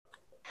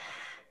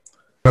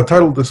I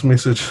titled this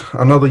message,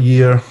 Another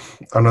Year,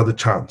 Another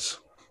Chance.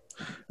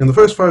 In the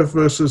first 5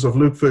 verses of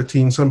Luke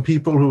 13, some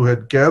people who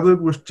had gathered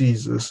with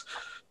Jesus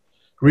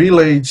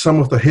relayed some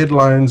of the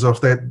headlines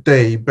of that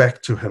day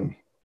back to him.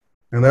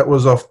 And that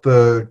was of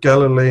the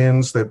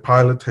Galileans that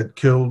Pilate had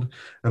killed,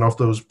 and of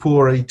those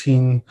poor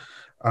 18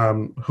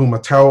 whom a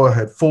tower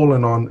had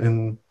fallen on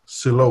in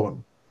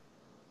Siloam.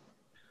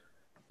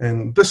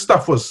 And this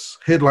stuff was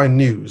headline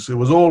news. It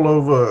was all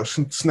over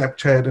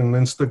Snapchat and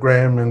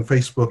Instagram and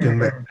Facebook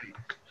and that.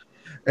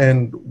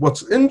 And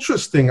what's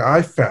interesting,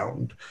 I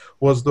found,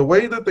 was the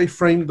way that they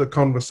framed the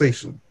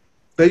conversation.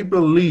 They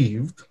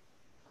believed,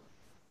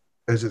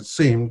 as it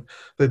seemed,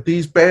 that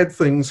these bad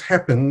things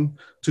happened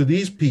to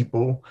these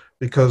people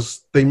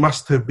because they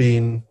must have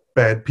been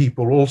bad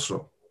people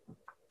also.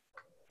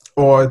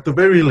 Or at the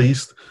very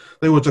least,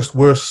 they were just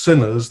worse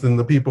sinners than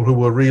the people who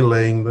were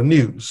relaying the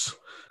news.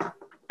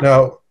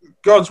 Now,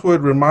 God's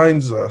word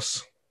reminds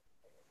us,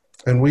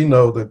 and we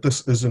know that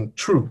this isn't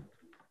true.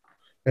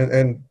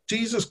 And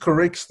Jesus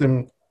corrects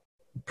them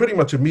pretty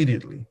much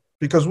immediately,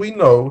 because we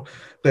know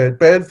that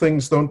bad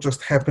things don't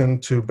just happen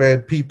to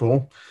bad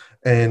people,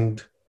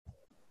 and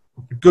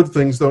good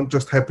things don't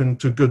just happen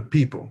to good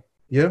people.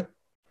 Yeah?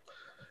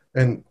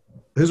 And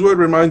his word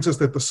reminds us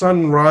that the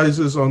sun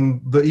rises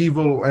on the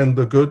evil and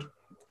the good,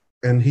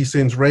 and he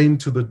sends rain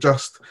to the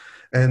just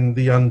and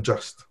the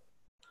unjust.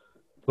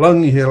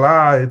 Langi he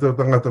la e te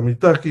tangata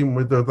mitaki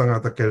mo te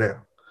tangata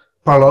kelea.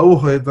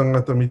 Palauha e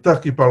tangata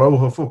mitaki,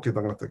 palauha foke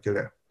tangata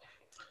kelea.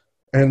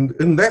 And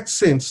in that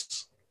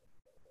sense,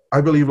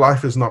 I believe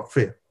life is not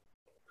fair.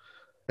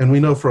 And we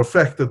know for a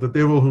fact that the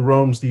devil who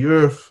roams the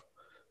earth,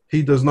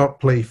 he does not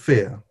play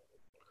fair.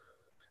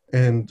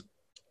 And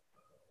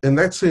in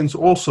that sense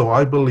also,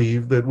 I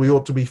believe that we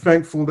ought to be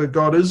thankful that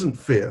God isn't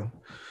fair.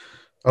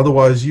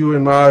 Otherwise, you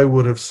and I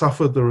would have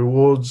suffered the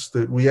rewards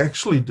that we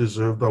actually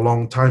deserved a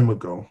long time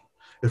ago.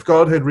 If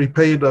God had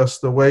repaid us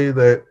the way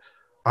that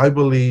I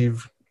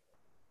believe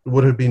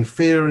would have been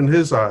fair in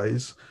his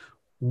eyes,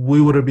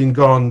 we would have been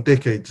gone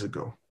decades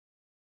ago.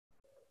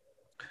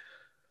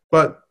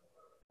 But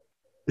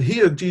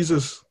here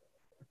Jesus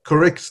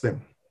corrects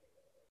them,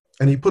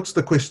 and he puts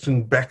the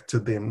question back to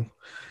them.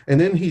 And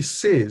then he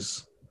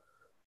says,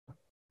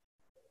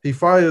 he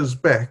fires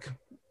back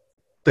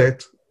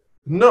that,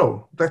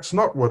 no, that's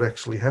not what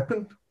actually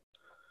happened.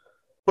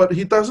 But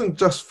he doesn't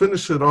just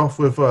finish it off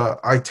with a,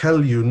 I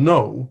tell you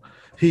no.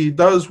 He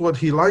does what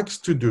he likes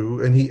to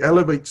do, and he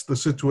elevates the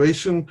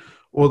situation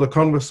or the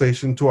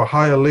conversation to a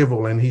higher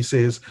level. And he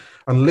says,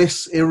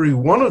 unless every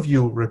one of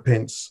you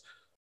repents,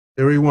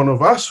 every one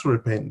of us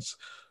repents,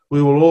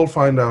 we will all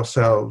find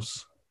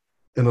ourselves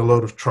in a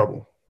load of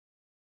trouble.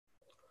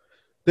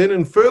 Then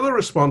in further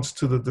response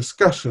to the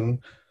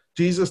discussion,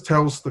 Jesus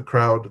tells the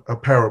crowd a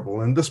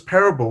parable. And this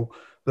parable,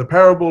 the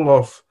parable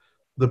of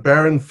the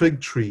barren fig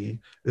tree,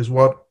 is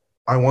what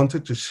I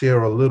wanted to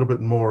share a little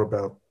bit more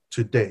about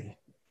today.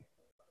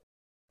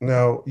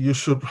 Now, you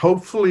should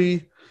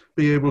hopefully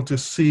be able to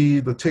see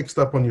the text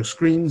up on your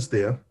screens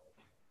there.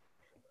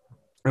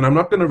 And I'm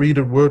not going to read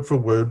it word for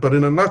word, but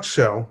in a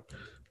nutshell,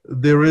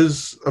 there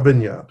is a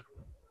vineyard.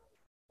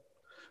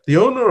 The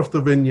owner of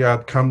the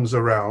vineyard comes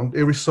around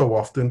every so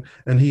often,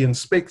 and he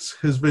inspects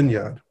his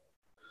vineyard.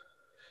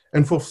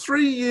 And for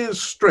 3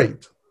 years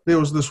straight, there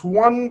was this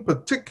one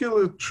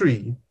particular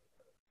tree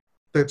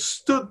that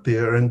stood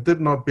there and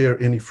did not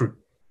bear any fruit.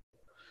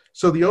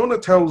 So the owner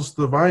tells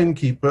the vine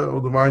keeper or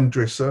the vine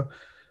dresser,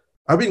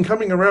 I've been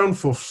coming around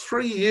for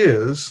 3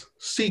 years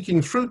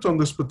seeking fruit on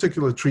this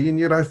particular tree, and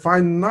yet I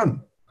find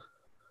none.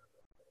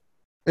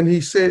 And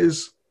he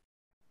says,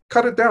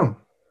 cut it down.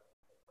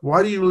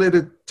 Why do you let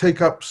it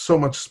take up so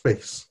much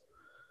space?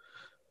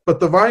 But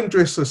the vine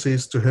dresser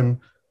says to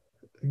him,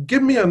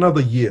 give me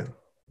another year.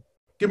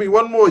 Give me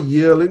 1 more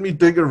year. Let me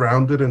dig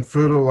around it and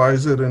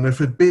fertilize it. And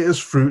if it bears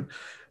fruit,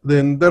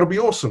 then that'll be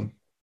awesome.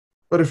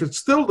 But if it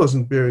still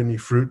doesn't bear any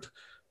fruit,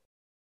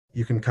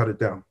 you can cut it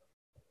down.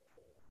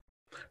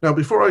 Now,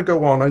 before I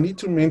go on, I need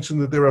to mention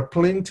that there are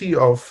plenty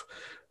of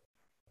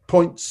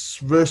points,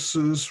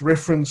 verses,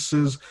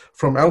 references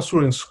from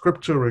elsewhere in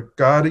Scripture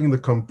regarding the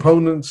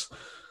components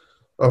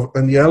of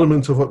and the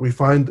elements of what we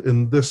find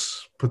in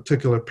this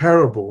particular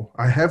parable.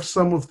 I have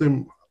some of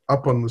them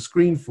up on the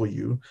screen for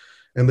you,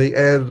 and they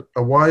add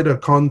a wider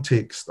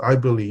context, I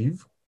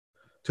believe,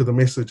 to the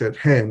message at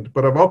hand.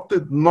 But I've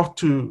opted not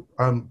to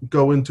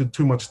go into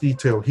too much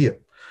detail here.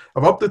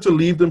 I've opted to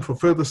leave them for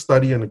further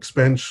study and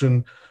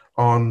expansion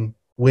on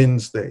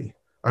Wednesday.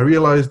 I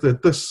realize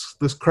that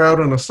this crowd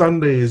on a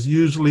Sunday is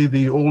usually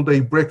the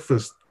all-day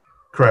breakfast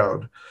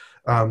crowd.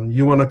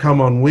 You want to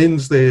come on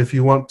Wednesday if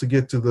you want to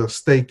get to the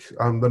steak,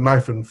 the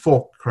knife and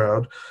fork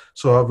crowd.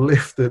 So I've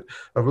left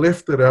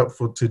it out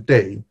for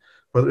today,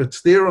 but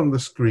it's there on the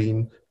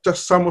screen,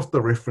 just some of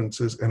the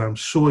references, and I'm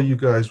sure you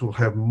guys will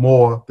have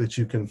more that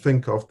you can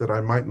think of that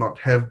I might not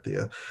have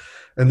there.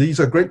 And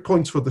these are great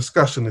points for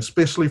discussion,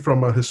 especially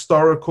from a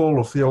historical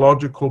or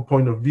theological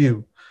point of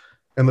view.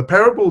 And the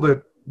parable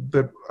that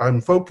I'm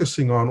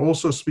focusing on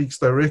also speaks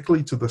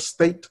directly to the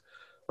state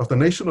of the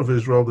nation of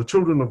Israel, the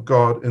children of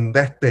God, in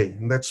that day,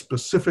 in that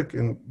specific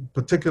and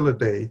particular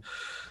day,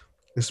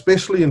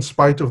 especially in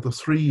spite of the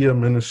 3-year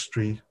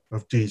ministry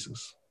of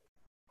Jesus.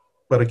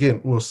 But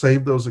again, we'll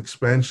save those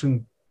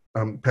expansion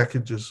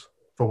packages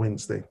for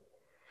Wednesday.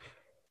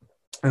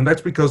 And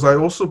that's because I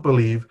also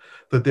believe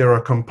that there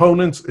are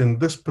components in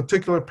this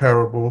particular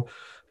parable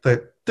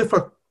that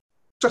differ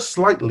just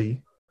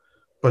slightly,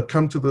 but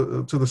come to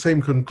the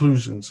same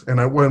conclusions. And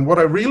what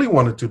I really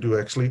wanted to do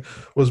actually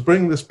was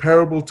bring this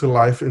parable to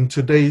life in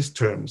today's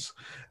terms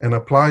and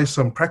apply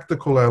some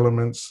practical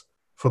elements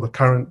for the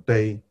current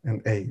day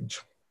and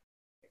age.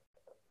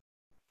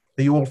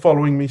 Are you all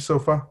following me so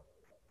far?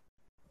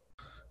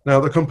 Now,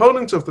 the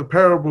components of the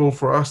parable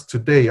for us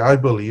today, I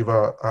believe,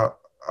 are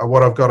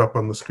what I've got up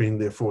on the screen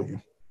there for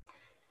you.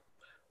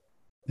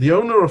 The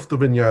owner of the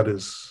vineyard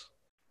is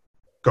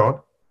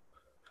God.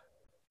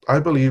 I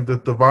believe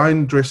that the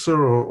vine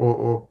dresser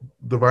or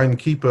the vine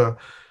keeper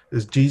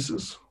is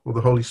Jesus or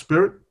the Holy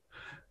Spirit.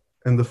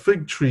 And the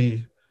fig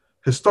tree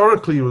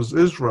historically was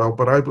Israel,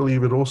 but I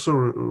believe it also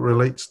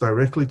relates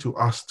directly to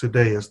us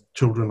today as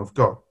children of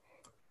God,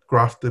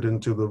 grafted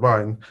into the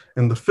vine.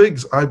 And the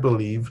figs, I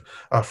believe,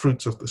 are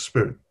fruits of the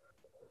Spirit.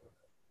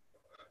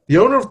 The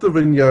owner of the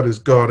vineyard is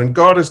God, and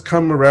God has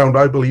come around,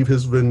 I believe,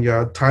 his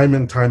vineyard time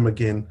and time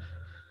again.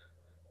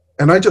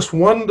 And I just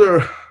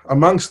wonder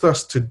amongst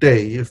us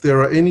today if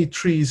there are any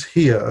trees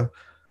here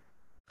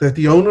that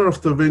the owner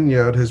of the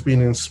vineyard has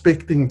been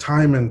inspecting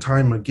time and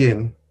time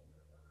again,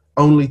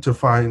 only to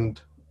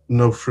find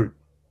no fruit.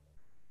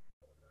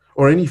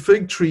 Or any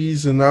fig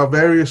trees in our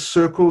various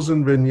circles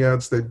and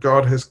vineyards that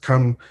God has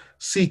come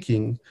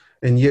seeking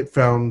and yet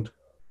found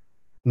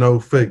no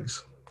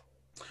figs.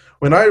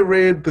 When I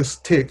read this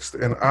text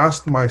and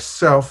asked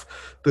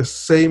myself the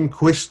same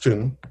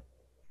question,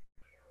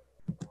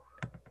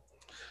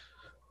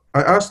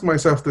 I asked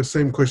myself the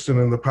same question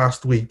in the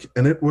past week,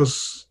 and it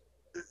was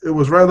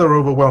rather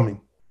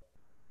overwhelming.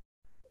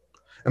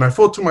 And I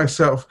thought to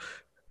myself,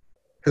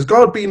 has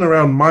God been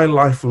around my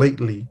life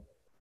lately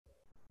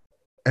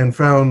and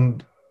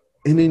found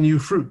any new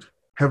fruit?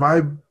 Have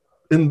I,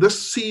 in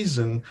this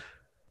season,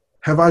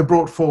 have I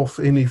brought forth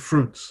any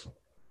fruits?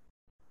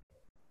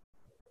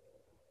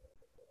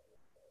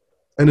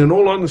 And in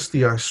all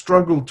honesty, I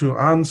struggled to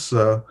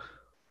answer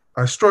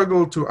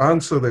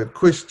that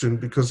question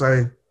because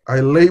I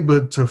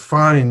labored to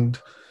find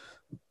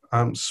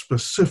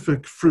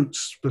specific fruits,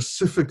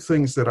 specific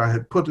things that I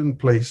had put in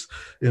place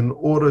in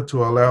order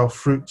to allow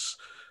fruits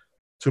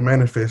to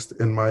manifest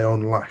in my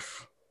own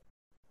life.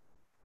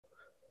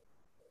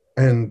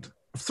 And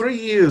 3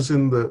 years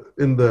in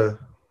the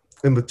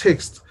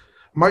text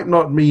might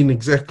not mean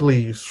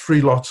exactly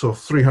 3 lots of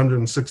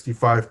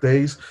 365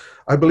 days.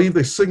 I believe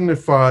they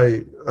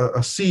signify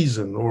a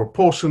season or a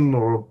portion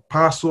or a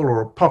parcel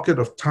or a pocket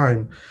of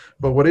time.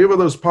 But whatever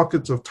those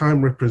pockets of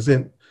time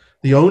represent,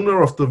 the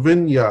owner of the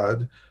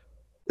vineyard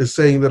is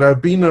saying that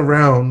I've been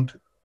around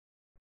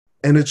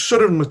and it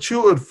should have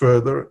matured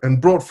further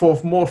and brought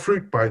forth more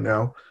fruit by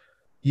now,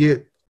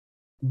 yet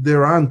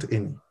there aren't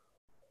any.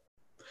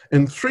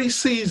 In 3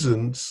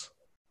 seasons,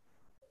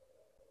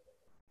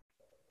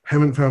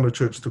 haven't found a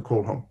church to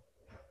call home.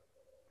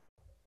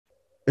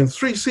 In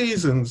 3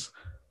 seasons,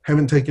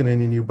 haven't taken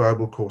any new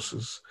Bible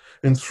courses.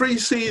 In 3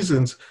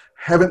 seasons,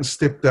 haven't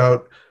stepped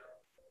out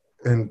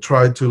and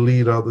tried to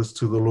lead others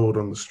to the Lord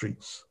on the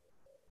streets.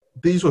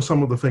 These were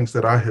some of the things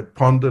that I had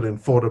pondered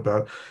and thought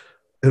about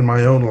in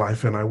my own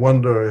life, and I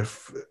wonder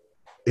if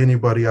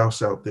anybody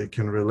else out there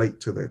can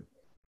relate to that.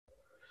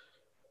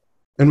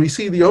 And we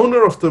see the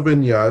owner of the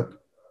vineyard,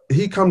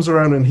 he comes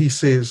around and he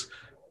says,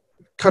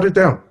 cut it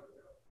down.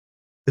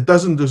 It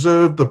doesn't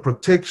deserve the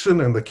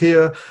protection and the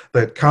care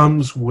that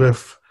comes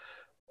with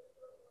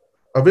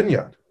a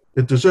vineyard.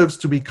 It deserves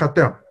to be cut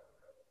down.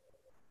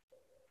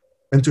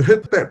 And to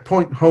hit that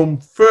point home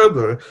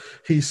further,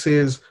 he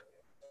says,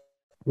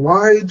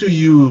 why do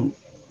you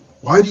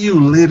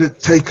let it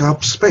take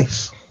up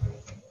space?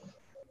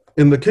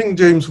 In the King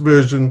James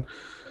Version,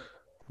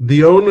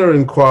 the owner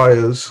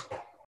inquires,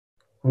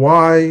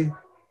 why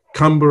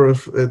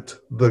cumbereth it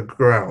the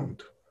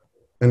ground?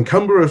 And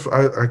cumbereth,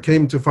 I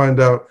came to find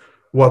out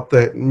what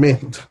that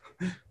meant.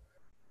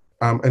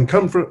 And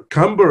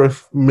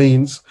cumbereth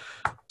means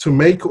to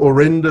make or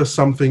render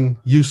something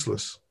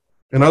useless.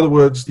 In other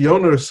words, the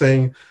owner is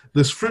saying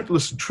this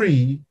fruitless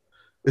tree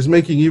is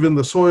making even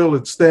the soil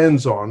it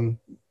stands on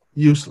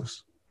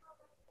useless.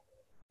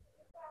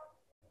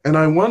 And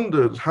I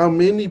wondered how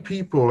many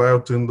people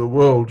out in the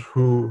world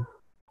who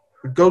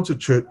go to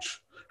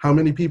church, how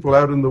many people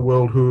out in the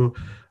world who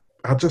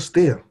are just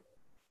there.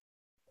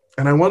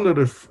 And I wondered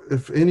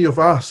if any of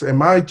us,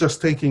 am I just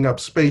taking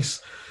up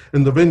space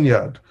in the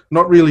vineyard,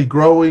 not really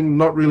growing,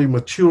 not really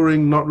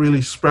maturing, not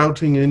really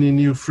sprouting any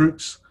new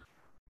fruits?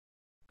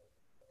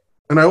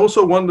 And I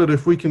also wondered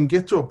if we can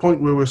get to a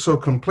point where we're so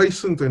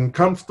complacent and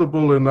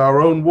comfortable in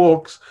our own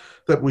walks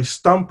that we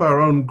stump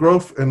our own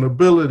growth and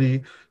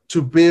ability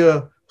to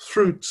bear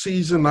fruit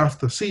season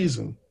after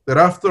season, that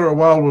after a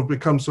while we've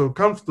become so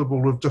comfortable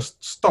we've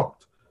just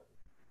stopped.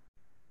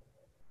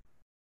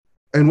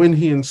 And when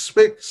he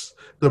inspects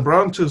the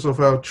branches of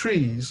our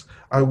trees,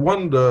 I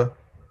wonder,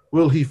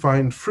 will he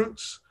find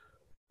fruits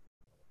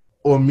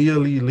or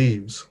merely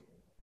leaves?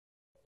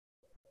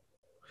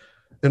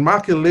 In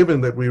Mark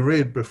 11 that we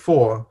read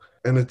before,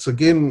 and it's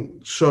again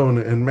shown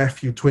in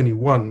Matthew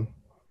 21,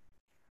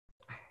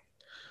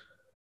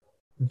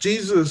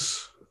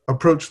 Jesus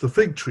approached the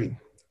fig tree.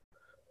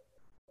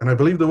 And I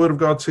believe the word of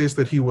God says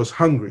that he was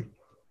hungry.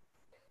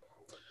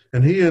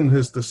 And he and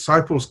his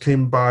disciples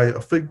came by a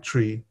fig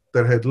tree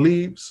that had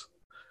leaves,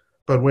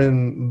 but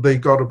when they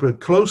got a bit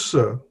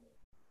closer,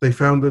 they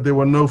found that there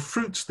were no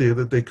fruits there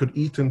that they could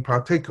eat and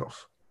partake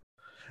of.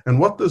 And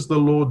what does the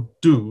Lord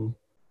do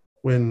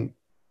when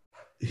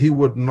he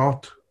could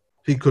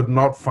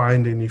not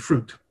find any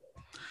fruit?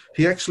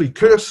 He actually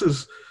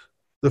curses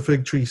the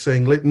fig tree,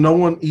 saying, "Let no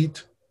one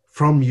eat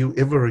from you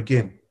ever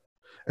again."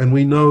 And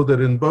we know that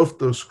in both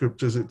those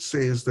scriptures, it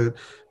says that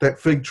that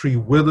fig tree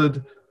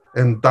withered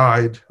and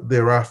died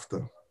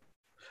thereafter.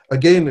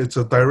 Again, it's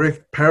a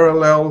direct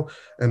parallel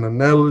and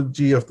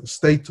analogy of the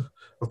state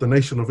of the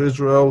nation of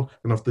Israel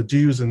and of the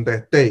Jews in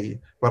that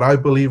day. But I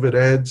believe it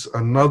adds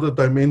another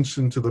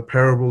dimension to the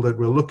parable that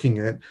we're looking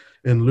at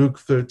in Luke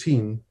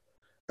 13.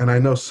 And I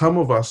know some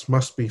of us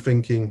must be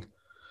thinking,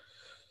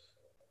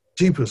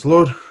 "Jeepers,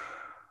 Lord,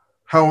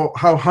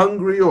 how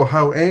hungry or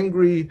how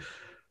hangry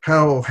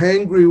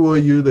were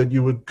you that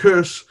you would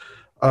curse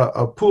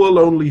a poor,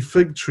 lonely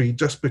fig tree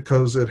just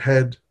because it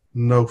had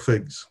no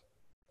figs?"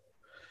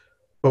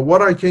 But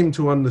what I came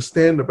to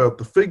understand about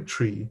the fig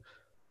tree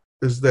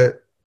is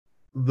that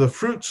the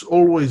fruits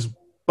always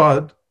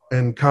bud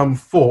and come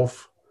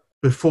forth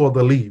before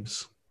the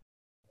leaves.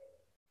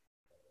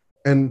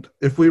 And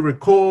if we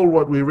recall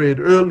what we read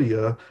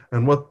earlier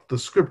and what the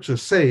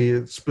scriptures say,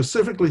 it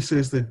specifically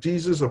says that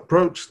Jesus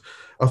approached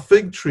a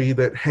fig tree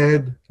that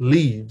had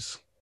leaves.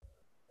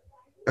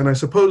 And I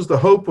suppose the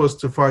hope was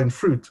to find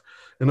fruit.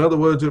 In other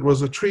words, it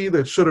was a tree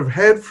that should have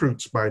had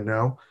fruits by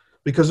now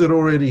because it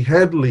already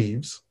had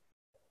leaves,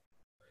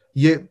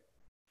 yet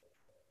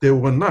there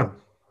were none.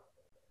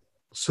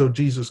 So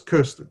Jesus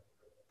cursed it.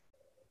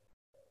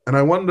 And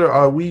I wonder,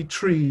 are we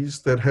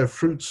trees that have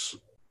fruits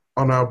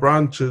on our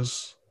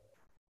branches,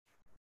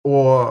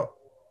 or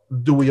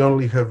do we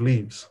only have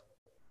leaves?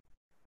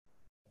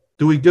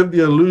 Do we give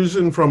the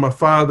illusion from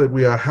afar that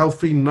we are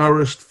healthy,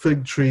 nourished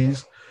fig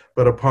trees,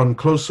 but upon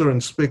closer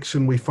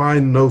inspection, we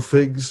find no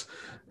figs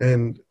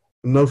and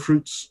no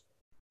fruits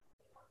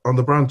on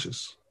the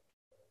branches?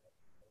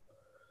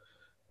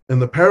 In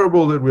the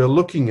parable that we're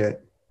looking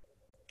at,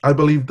 I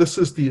believe this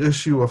is the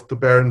issue of the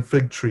barren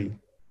fig tree.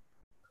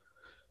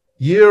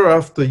 Year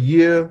after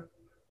year,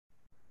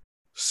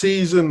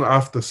 season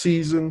after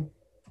season,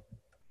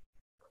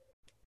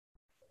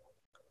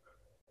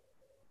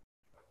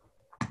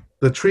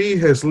 the tree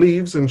has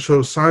leaves and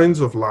shows signs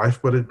of life,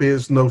 but it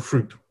bears no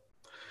fruit.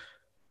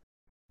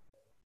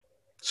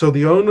 So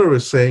the owner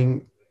is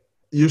saying,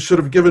 "You should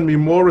have given me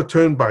more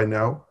return by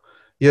now,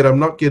 yet I'm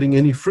not getting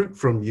any fruit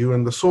from you,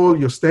 and the soil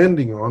you're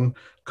standing on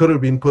could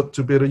have been put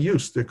to better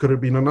use. There could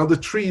have been another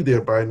tree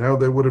there by now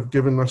that would have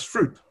given us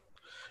fruit."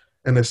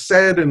 And as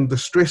sad and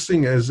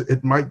distressing as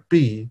it might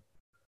be,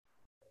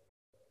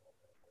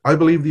 I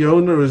believe the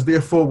owner is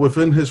therefore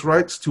within his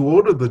rights to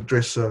order the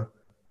dresser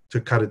to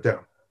cut it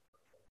down.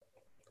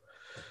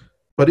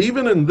 But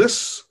even in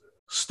this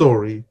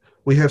story,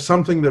 we have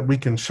something that we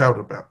can shout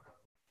about,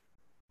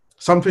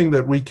 something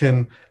that we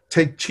can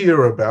take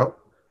cheer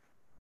about,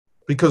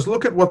 because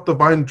look at what the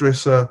vine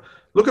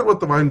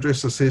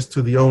dresser says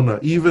to the owner,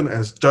 even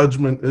as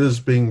judgment is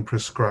being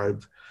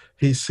prescribed.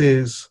 He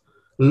says,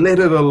 "Let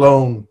it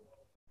alone.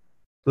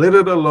 Let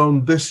it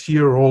alone this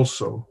year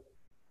also."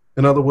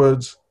 In other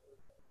words,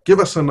 give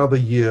us another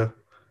year,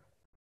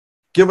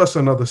 give us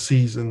another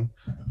season,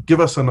 give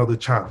us another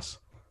chance.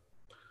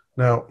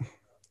 Now,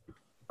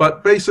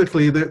 but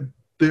basically,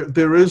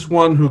 there is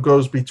one who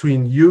goes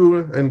between you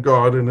and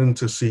God and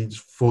intercedes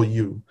for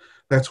you.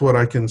 That's what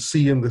I can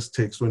see in this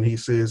text when he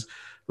says,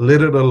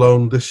 "Let it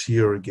alone this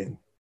year again."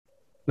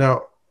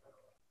 Now,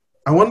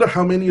 I wonder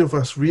how many of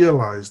us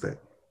realize that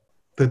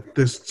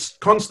there's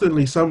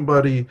constantly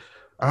somebody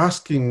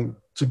asking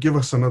to give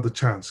us another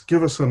chance,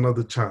 give us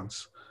another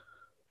chance.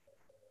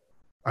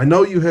 I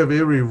know you have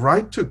every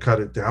right to cut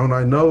it down.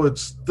 I know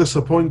it's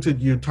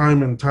disappointed you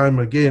time and time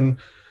again,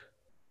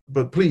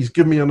 but please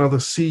give me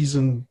another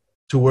season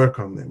to work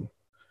on them.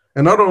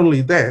 And not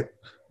only that,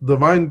 the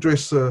vine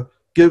dresser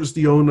gives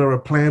the owner a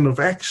plan of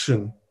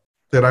action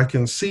that I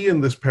can see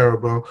in this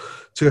parable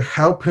to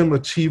help him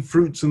achieve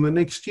fruits in the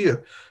next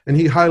year. And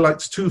he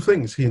highlights two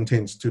things he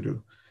intends to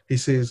do. He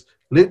says,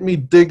 "Let me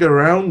dig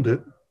around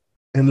it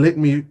and let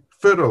me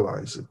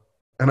fertilize it."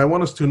 And I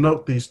want us to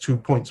note these 2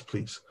 points,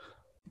 please.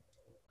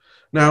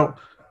 Now,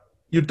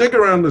 you dig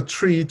around the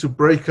tree to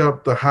break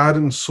up the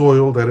hardened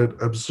soil that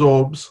it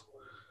absorbs,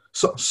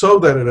 so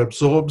that it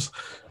absorbs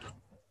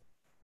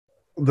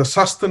the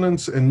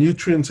sustenance and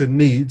nutrients it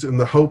needs in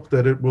the hope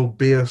that it will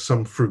bear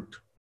some fruit.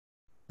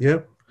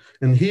 Yeah?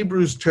 In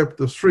Hebrews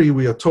chapter 3,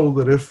 we are told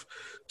that if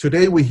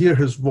today we hear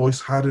his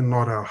voice, harden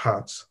not our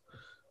hearts.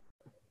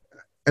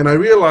 And I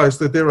realized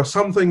that there are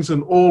some things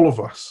in all of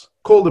us,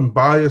 call them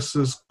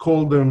biases,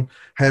 call them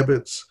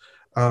habits,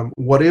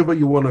 whatever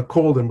you want to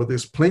call them, but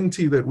there's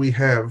plenty that we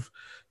have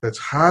that's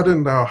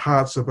hardened our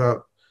hearts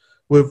about,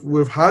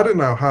 we've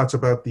hardened our hearts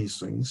about these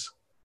things.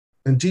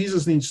 And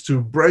Jesus needs to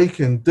break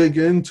and dig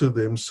into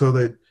them so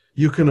that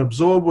you can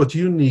absorb what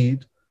you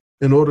need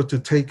in order to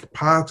take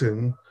part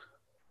in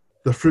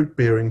the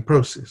fruit-bearing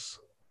process.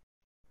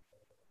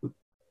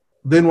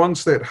 Then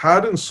once that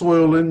hardened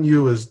soil in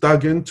you is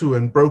dug into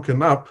and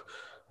broken up,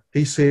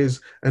 he says,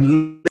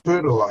 and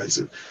fertilize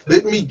it.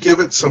 Let me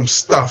give it some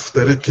stuff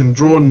that it can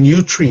draw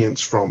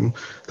nutrients from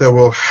that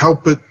will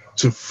help it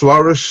to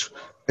flourish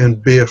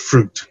and bear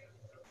fruit.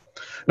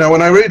 Now,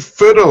 when I read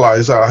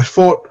fertilizer, I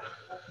thought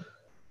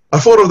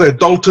of that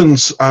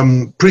Dalton's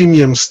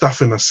premium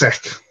stuff in a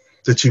sack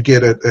that you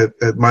get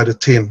at Mitre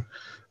 10,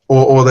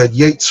 or that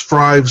Yates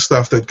Fry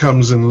stuff that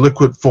comes in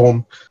liquid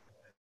form,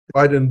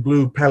 white and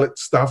blue pallet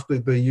stuff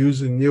that they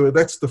use in Newer.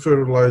 That's the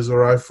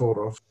fertilizer I thought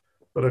of.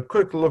 But a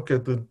quick look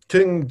at the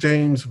King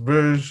James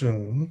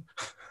Version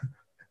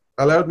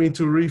allowed me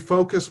to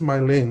refocus my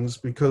lens,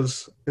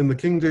 because in the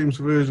King James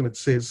Version it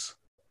says,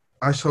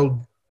 I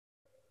shall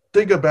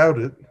dig about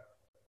it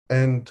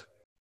and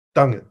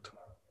dung it.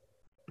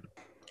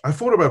 I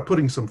thought about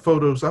putting some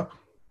photos up,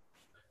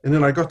 and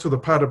then I got to the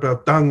part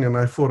about dung, and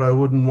I thought I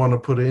wouldn't want to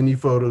put any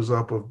photos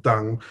up of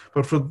dung.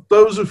 But for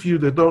those of you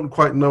that don't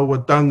quite know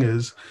what dung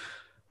is,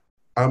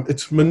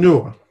 it's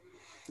manure.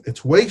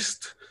 It's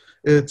waste.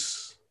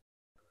 It's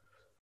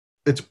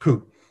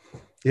poop.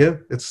 Yeah,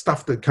 it's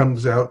stuff that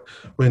comes out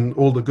when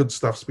all the good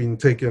stuff's been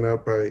taken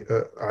out by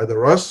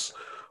either us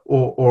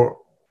or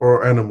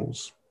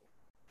animals.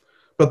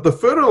 But the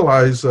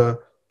fertilizer,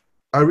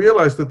 I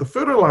realized that the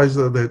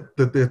fertilizer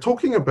that they're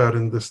talking about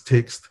in this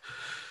text,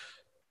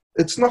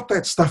 it's not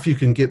that stuff you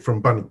can get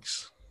from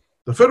Bunnings.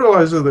 The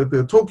fertilizer that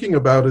they're talking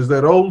about is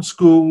that old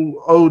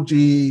school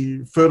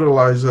OG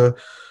fertilizer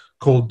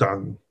called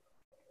dung.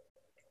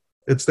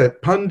 It's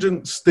that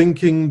pungent,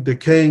 stinking,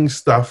 decaying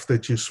stuff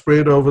that you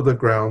spread over the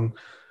ground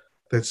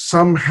that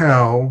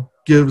somehow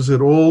gives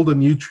it all the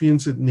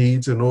nutrients it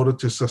needs in order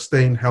to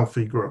sustain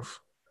healthy growth.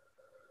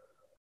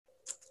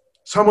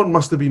 Someone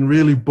must have been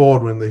really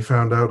bored when they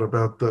found out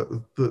about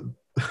the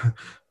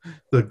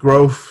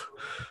growth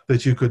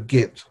that you could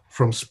get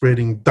from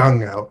spreading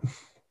dung out.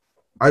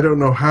 I don't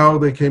know how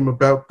they came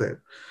about that.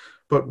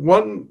 But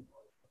one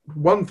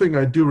thing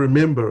I do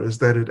remember is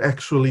that it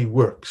actually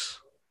works.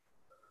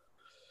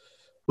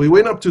 We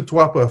went up to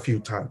Tuapa a few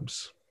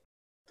times,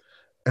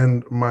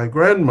 and my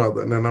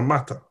grandmother, Nana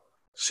Mata,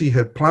 she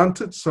had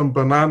planted some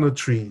banana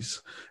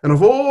trees. And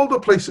of all the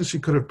places she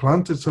could have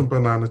planted some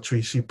banana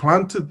trees, she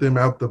planted them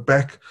out the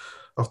back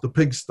of the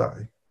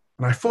pigsty.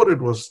 And I thought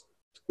it was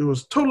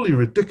totally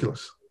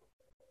ridiculous.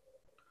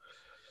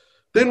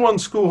 Then one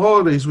school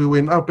holidays, we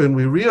went up and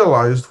we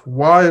realized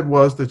why it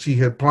was that she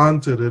had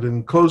planted it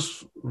in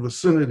close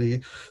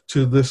vicinity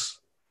to this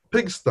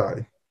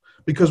pigsty.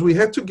 Because we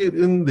had to get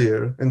in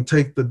there and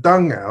take the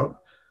dung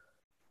out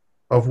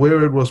of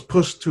where it was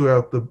pushed to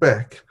out the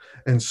back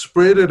and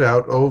spread it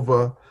out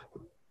over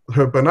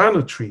her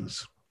banana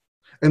trees.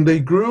 And they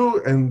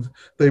grew and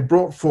they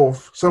brought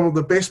forth some of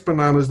the best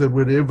bananas that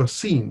we'd ever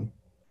seen.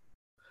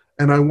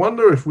 And I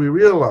wonder if we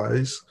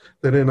realize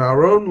that in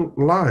our own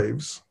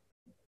lives,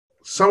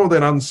 some of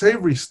that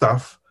unsavory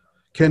stuff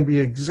can be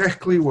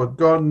exactly what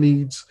God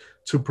needs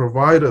to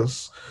provide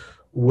us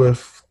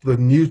with the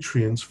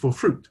nutrients for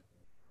fruit.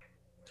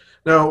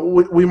 Now,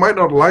 we might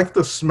not like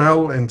the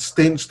smell and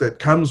stench that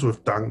comes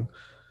with dung,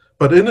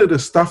 but in it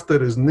is stuff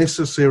that is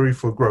necessary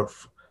for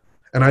growth.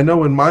 And I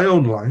know in my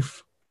own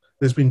life,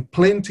 there's been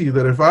plenty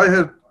that if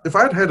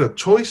I'd had a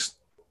choice,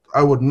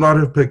 I would not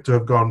have picked to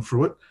have gone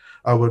through it.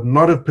 I would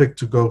not have picked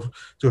to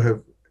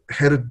have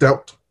had it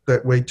dealt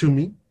that way to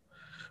me.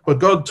 But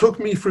God took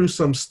me through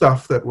some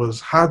stuff that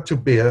was hard to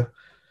bear.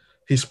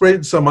 He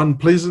spread some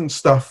unpleasant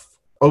stuff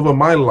over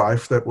my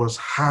life that was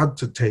hard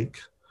to take,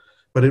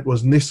 but it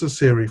was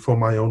necessary for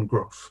my own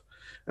growth.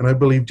 And I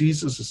believe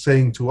Jesus is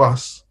saying to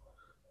us,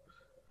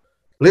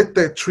 let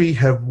that tree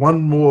have one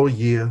more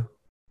year,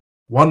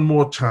 one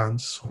more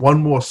chance,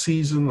 one more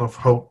season of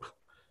hope,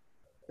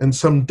 and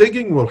some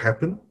digging will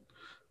happen.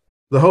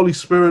 The Holy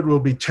Spirit will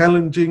be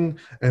challenging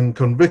and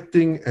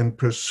convicting and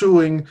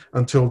pursuing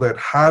until that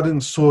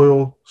hardened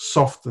soil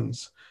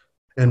softens.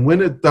 And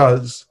when it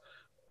does,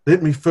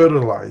 let me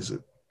fertilize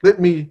it. Let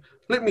me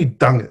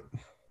dung it.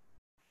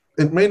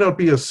 It may not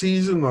be a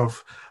season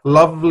of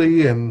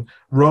lovely and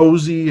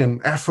rosy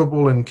and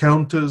affable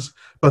encounters,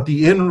 but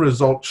the end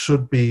result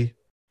should be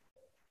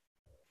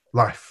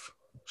life,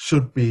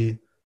 should be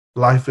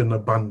life in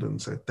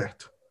abundance at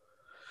that.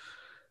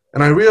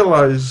 And I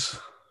realize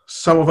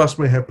some of us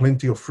may have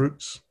plenty of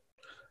fruits.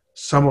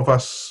 Some of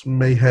us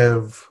may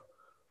have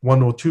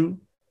one or two.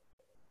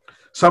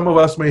 Some of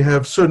us may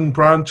have certain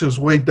branches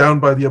weighed down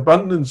by the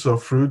abundance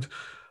of fruit,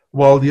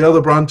 while the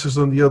other branches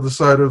on the other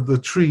side of the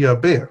tree are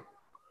bare.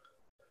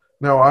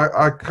 Now,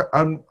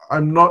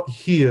 I'm not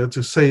here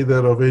to say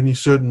that of any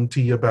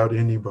certainty about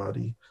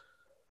anybody.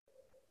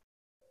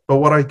 But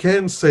what I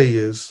can say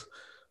is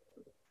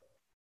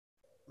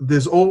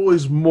there's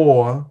always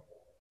more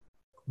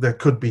that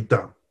could be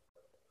done.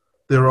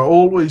 There are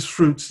always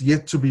fruits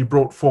yet to be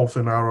brought forth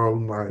in our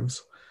own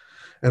lives.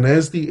 And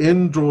as the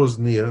end draws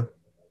near,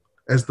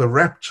 as the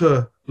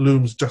rapture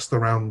looms just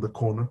around the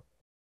corner,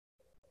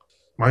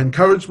 my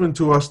encouragement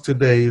to us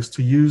today is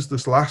to use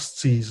this last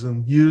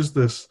season, use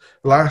this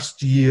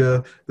last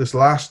year, this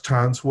last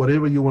chance,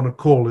 whatever you want to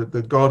call it,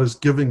 that God is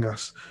giving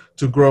us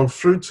to grow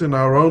fruits in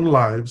our own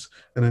lives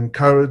and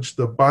encourage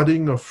the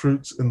budding of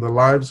fruits in the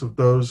lives of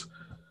those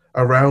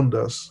around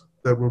us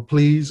that will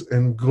please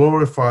and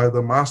glorify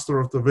the master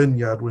of the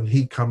vineyard when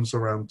he comes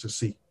around to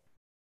see.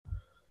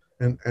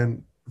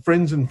 And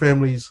friends and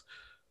families,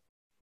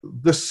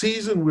 the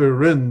season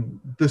we're in,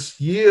 this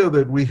year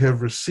that we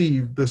have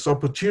received, this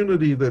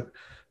opportunity that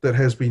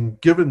has been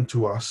given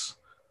to us,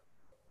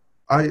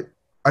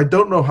 I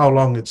don't know how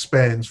long it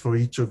spans for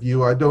each of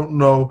you. I don't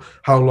know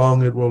how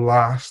long it will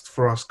last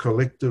for us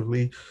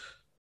collectively,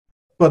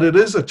 but it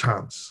is a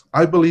chance.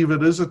 I believe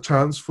it is a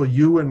chance for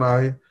you and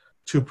I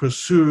to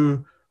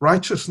pursue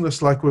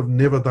righteousness like we've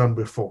never done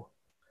before.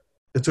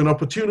 It's an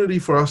opportunity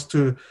for us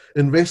to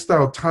invest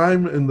our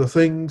time in the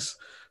things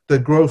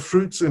that grow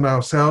fruits in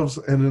ourselves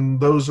and in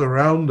those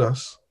around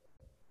us.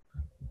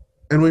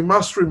 And we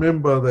must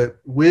remember that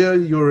where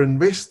you're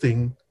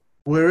investing,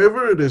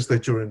 wherever it is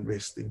that you're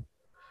investing,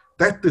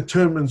 that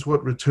determines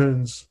what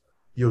returns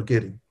you're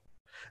getting.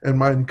 And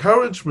my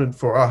encouragement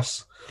for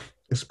us,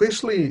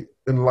 especially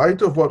in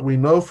light of what we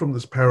know from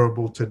this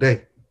parable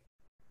today,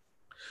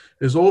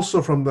 is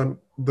also from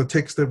the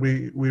text that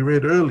we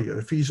read earlier,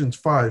 Ephesians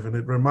 5, and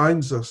it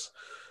reminds us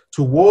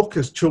to walk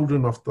as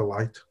children of the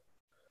light,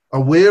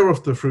 aware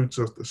of the fruits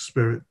of the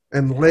Spirit,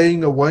 and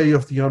laying away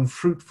of the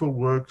unfruitful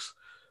works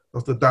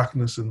of the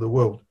darkness in the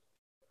world.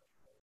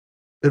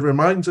 It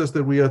reminds us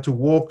that we are to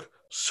walk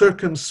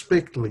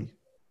circumspectly.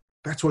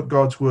 That's what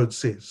God's word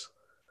says.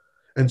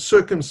 And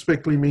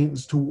circumspectly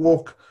means to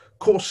walk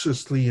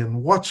cautiously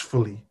and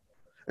watchfully.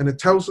 And it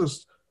tells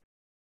us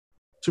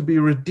to be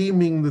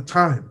redeeming the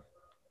time,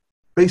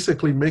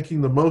 basically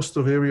making the most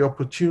of every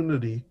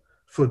opportunity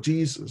for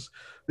Jesus,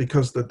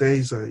 because the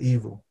days are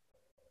evil.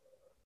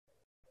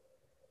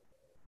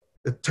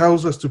 It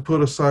tells us to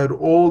put aside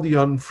all the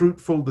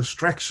unfruitful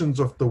distractions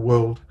of the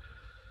world.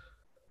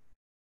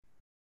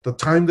 The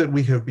time that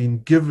we have been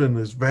given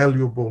is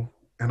valuable,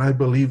 and I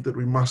believe that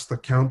we must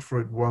account for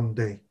it one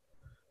day,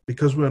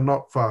 because we're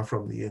not far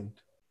from the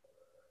end.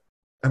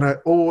 And I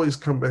always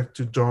come back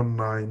to John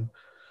 9.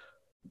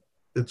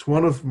 It's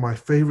one of my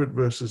favorite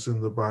verses in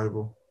the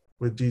Bible,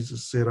 where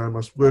Jesus said, I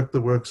must work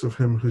the works of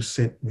him who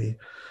sent me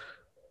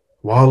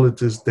while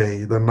it is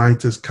day. The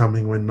night is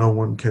coming when no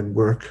one can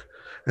work.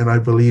 And I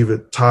believe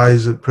it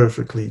ties it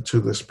perfectly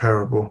to this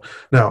parable.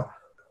 Now,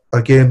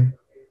 again,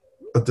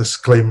 a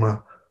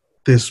disclaimer.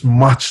 There's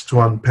much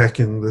to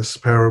unpack in this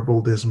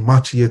parable. There's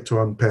much yet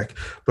to unpack.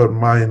 But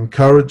my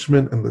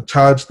encouragement and the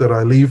charge that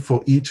I leave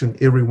for each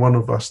and every one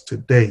of us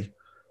today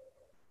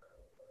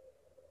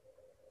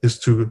is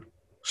to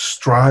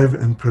strive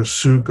and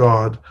pursue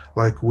God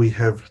like we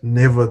have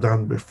never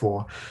done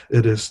before.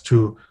 It is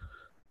to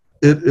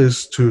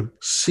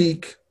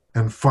seek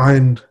and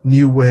find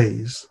new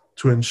ways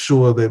to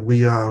ensure that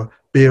we are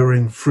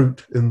bearing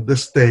fruit in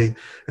this day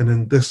and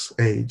in this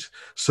age,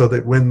 so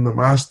that when the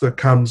Master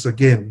comes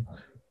again,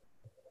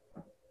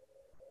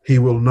 he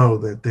will know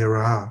that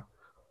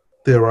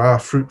there are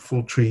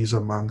fruitful trees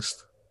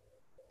amongst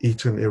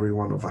each and every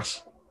one of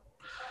us.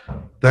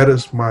 That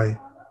is my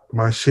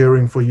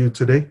sharing for you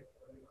today.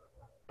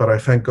 But I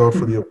thank God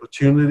for the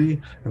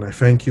opportunity, and I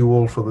thank you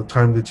all for the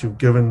time that you've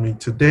given me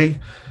today,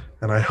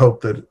 and I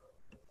hope that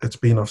it's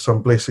been of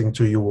some blessing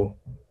to you all.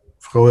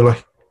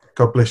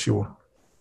 God bless you all.